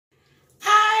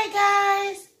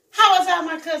How is all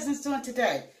my cousins doing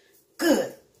today?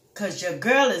 Good, because your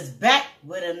girl is back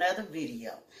with another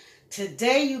video.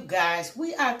 Today, you guys,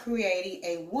 we are creating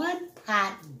a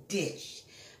one-pot dish,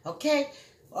 okay?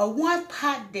 A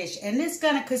one-pot dish, and it's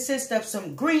going to consist of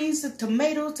some greens, some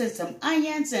tomatoes, and some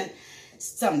onions, and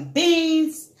some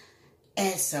beans,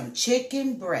 and some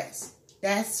chicken breast.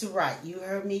 That's right. You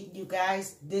heard me, you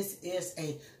guys. This is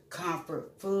a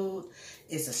comfort food.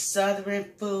 It's a southern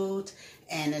food,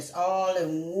 and it's all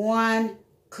in one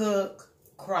crock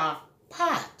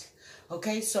pot.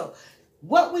 Okay, so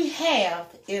what we have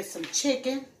is some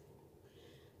chicken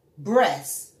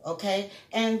breast, okay?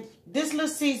 And this little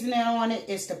seasoning on it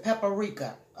is the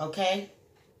paprika, okay?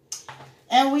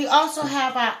 And we also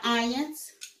have our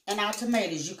onions and our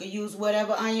tomatoes. You can use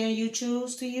whatever onion you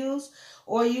choose to use,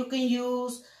 or you can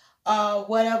use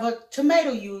whatever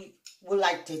tomato you would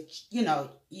like to,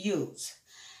 use.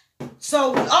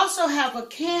 So we also have a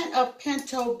can of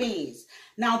pinto beans.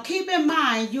 Now keep in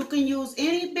mind, you can use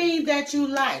any bean that you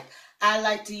like. I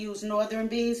like to use northern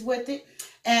beans with it.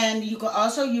 And you can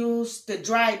also use the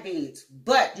dry beans.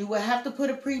 But you will have to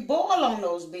put a pre-boil on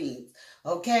those beans.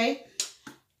 Okay?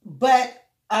 But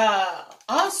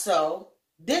also,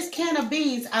 this can of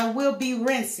beans, I will be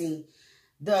rinsing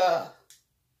the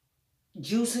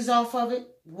juices off of it,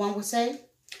 one would say.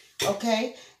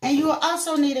 Okay? And you will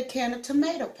also need a can of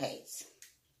tomato paste.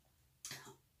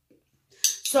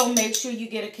 So make sure you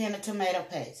get a can of tomato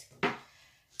paste.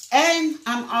 And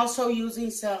I'm also using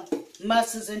some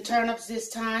mustards and turnips this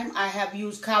time. I have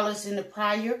used collards in the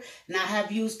prior, and I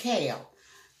have used kale.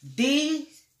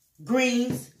 These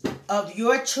greens of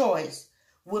your choice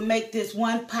will make this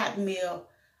one pot meal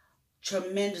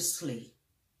tremendously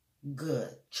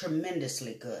good.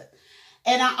 Tremendously good.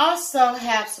 And I also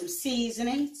have some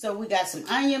seasoning. So we got some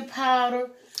onion powder.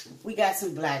 We got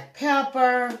some black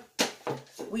pepper.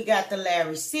 We got the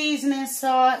Larry seasoning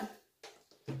salt.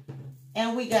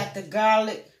 And we got the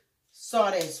garlic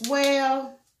salt as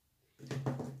well.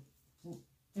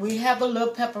 We have a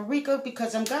little paprika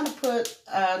because I'm going to put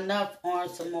enough on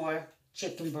some more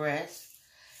chicken breast.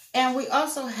 And we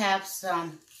also have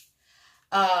some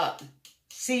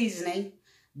seasoning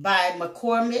by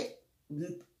McCormick.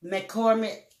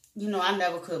 I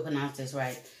never could pronounce this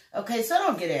right. Okay, so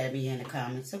don't get at me in the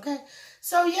comments, okay?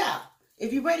 So, yeah,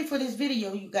 if you're ready for this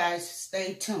video, you guys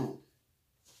stay tuned.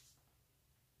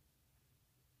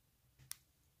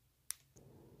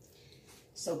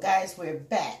 So, guys, we're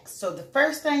back. So, the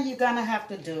first thing you're going to have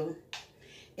to do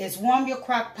is warm your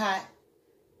crock pot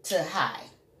to high,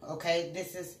 okay?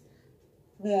 This is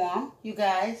warm, you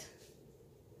guys.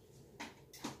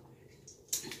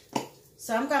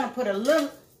 So, I'm going to put a little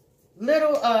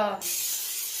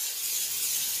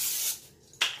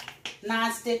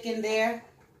non-stick in there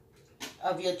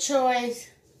of your choice.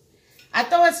 I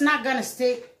thought it's not going to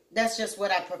stick. That's just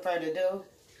what I prefer to do.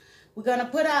 We're going to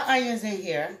put our onions in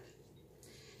here.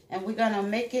 And we're going to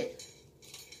make it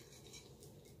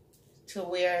to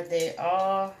where they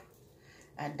are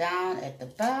down at the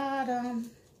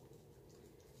bottom.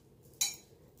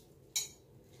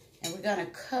 And we're going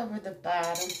to cover the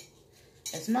bottom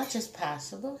as much as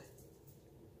possible.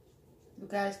 You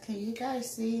guys, can you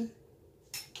guys see?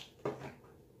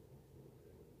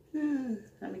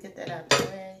 Let me get that out the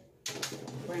way.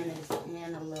 Bring this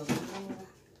in a little more.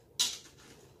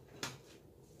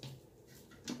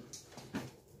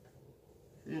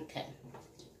 Okay.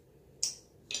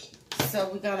 So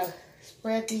we're going to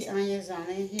spread the onions on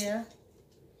in here,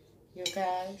 you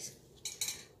guys.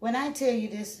 When I tell you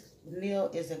this meal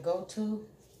is a go-to,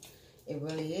 it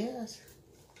really is.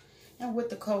 And with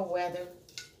the cold weather,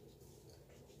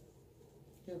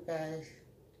 you guys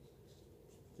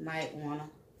might want to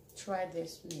try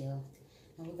this meal.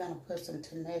 And we're going to put some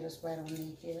tomatoes right on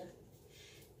in here,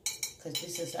 because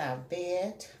this is our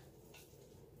bed.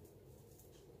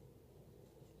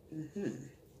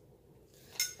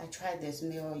 I tried this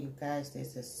meal, you guys.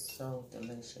 This is so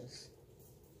delicious.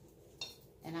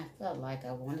 And I felt like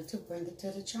I wanted to bring it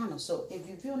to the channel. So if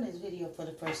you're viewing this video for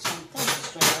the first time,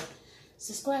 please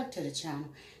subscribe to the channel.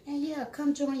 And yeah,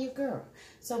 come join your girl.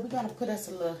 So we're going to put us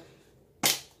a little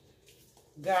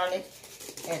garlic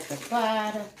at the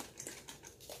bottom.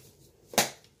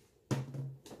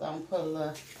 Going to put a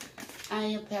little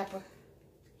onion pepper.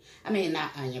 I mean,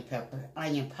 not onion pepper,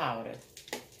 onion powder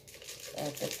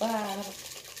at the bottom.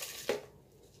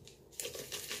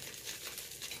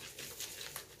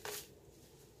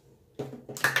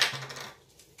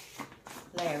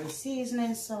 Larry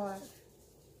seasoning salt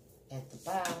at the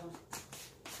bottom.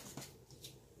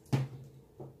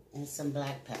 And some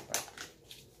black pepper.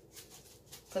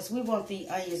 Because we want the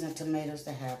onions and tomatoes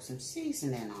to have some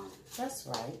seasoning on it. That's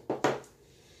right.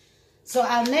 So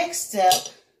our next step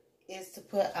is to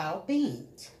put our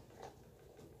beans.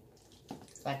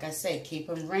 Like I say, keep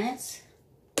them rinsed.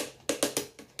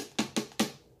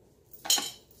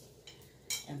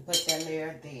 And put that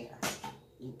layer there,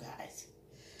 you guys.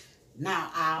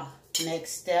 Now our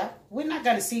next step, we're not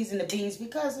going to season the beans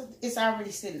because it's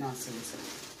already sitting on seasoning.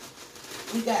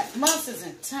 We got mustards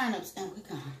and turnips, and we're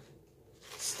going to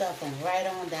stuff them right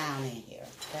on down in here.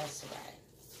 That's right.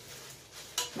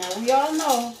 Now, we all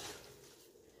know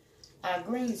our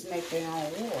greens make their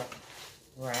own water,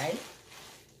 right?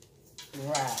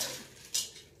 Right.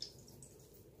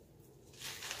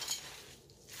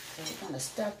 So we're going to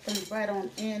stuff them right on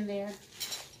in there.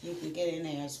 You can get in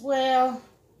there as well.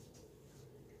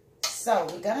 So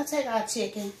we're going to take our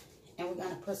chicken and we're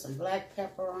going to put some black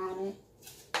pepper on it.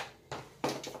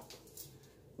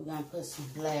 We're going to put some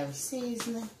Larry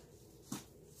seasoning.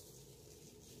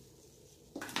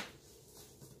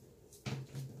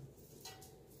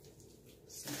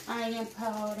 Some onion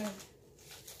powder.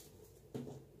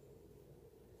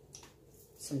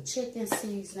 Some chicken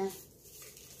seasoning.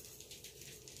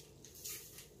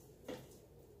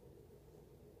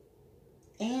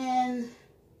 And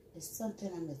there's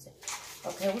something I'm missing.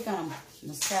 Okay, we're going to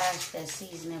massage that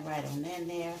seasoning right on in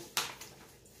there.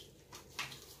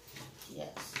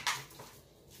 Yes.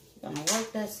 We're going to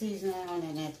work that seasoning on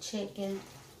in that chicken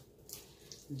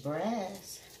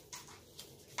breast.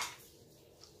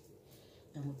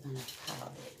 And we're going to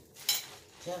powder it.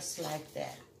 Just like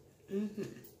that.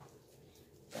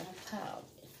 Gonna powder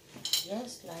it.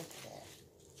 Just like that.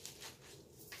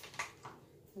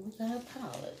 And we're going to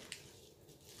powder it.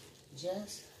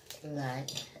 Just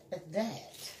like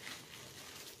that.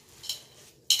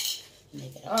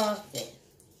 Make it all fit.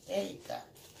 There you go.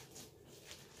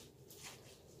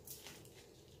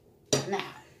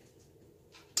 Now,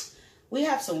 we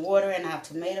have some water in our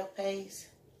tomato paste.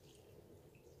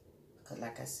 Because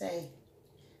like I say,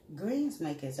 greens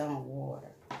make its own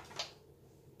water.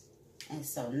 And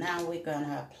so now we're going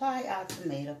to apply our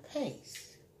tomato paste.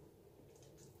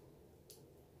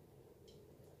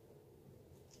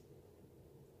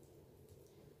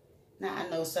 Now, I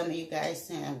know some of you guys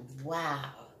saying,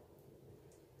 wow.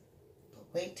 But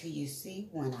wait till you see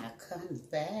when I come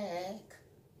back.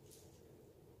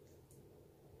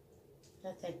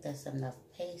 I think that's enough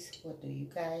paste. What do you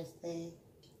guys think?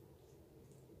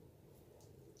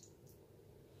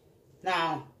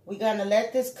 Now, we're going to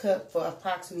let this cook for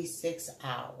approximately 6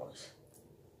 hours.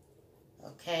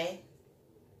 Okay?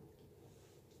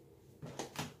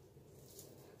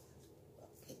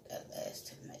 Get that last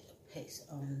tomato paste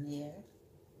on there.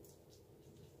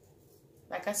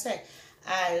 Like I said,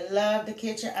 I love the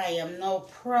kitchen. I am no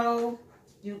pro,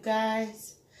 you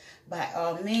guys, by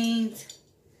all means.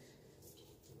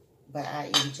 But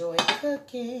I enjoy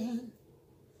cooking.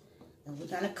 And we're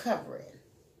going to cover it.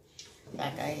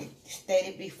 Like I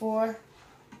stated before,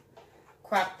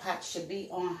 Crock-Pot should be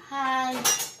on high.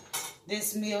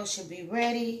 This meal should be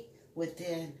ready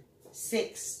within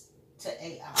 6 to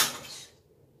 8 hours.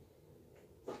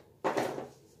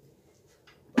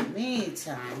 But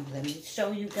meantime, let me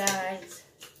show you guys.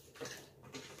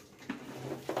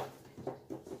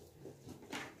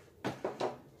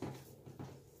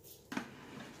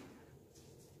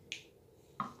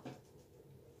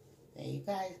 There you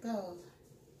guys go.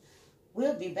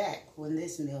 We'll be back when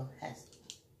this meal has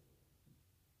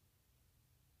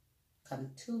come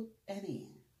to an end.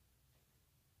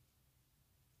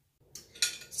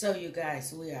 So you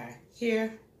guys, we are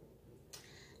here.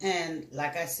 And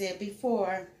like I said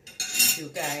before, you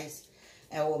guys,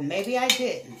 and well, maybe I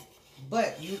didn't,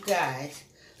 but you guys,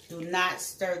 do not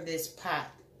stir this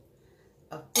pot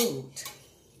of food.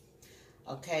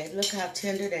 Okay, look how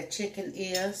tender that chicken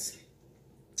is.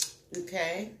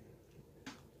 Okay.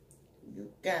 You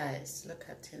guys, look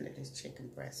how tender this chicken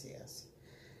breast is.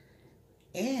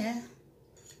 And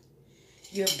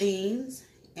your beans,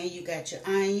 and you got your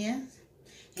onions,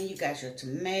 and you got your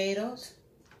tomatoes.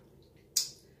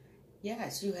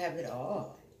 Yes, you have it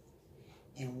all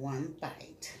in one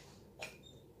bite.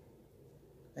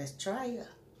 Let's try it.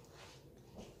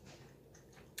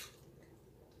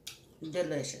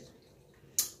 Delicious.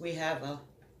 We have a,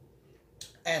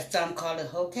 as some call it,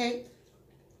 hoe cake.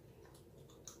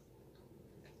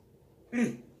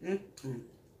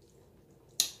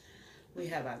 We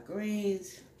have our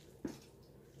greens.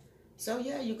 So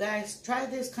yeah, you guys, try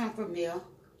this comfort meal.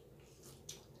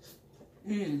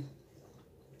 And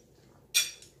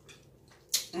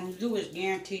you is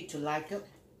guaranteed to like it.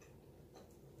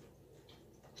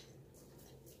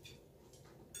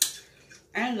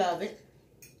 And love it.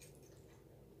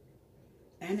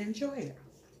 and enjoy it.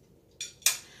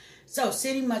 So,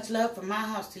 sending much love from my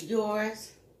house to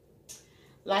yours.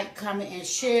 Like, comment, and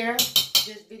share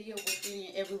this video with any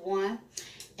and everyone.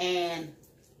 And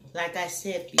like I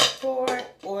said before,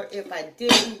 or if I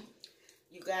didn't,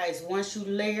 you guys, once you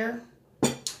layer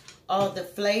all the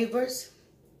flavors,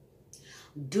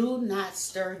 do not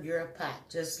stir your pot.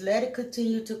 Just let it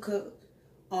continue to cook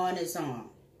on its own.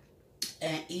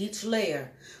 And each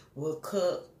layer will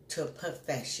cook to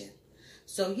perfection.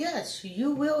 So yes,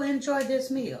 you will enjoy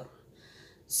this meal.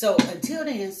 So until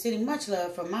then, sending much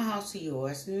love from my house to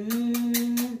yours.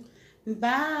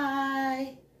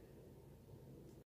 Bye.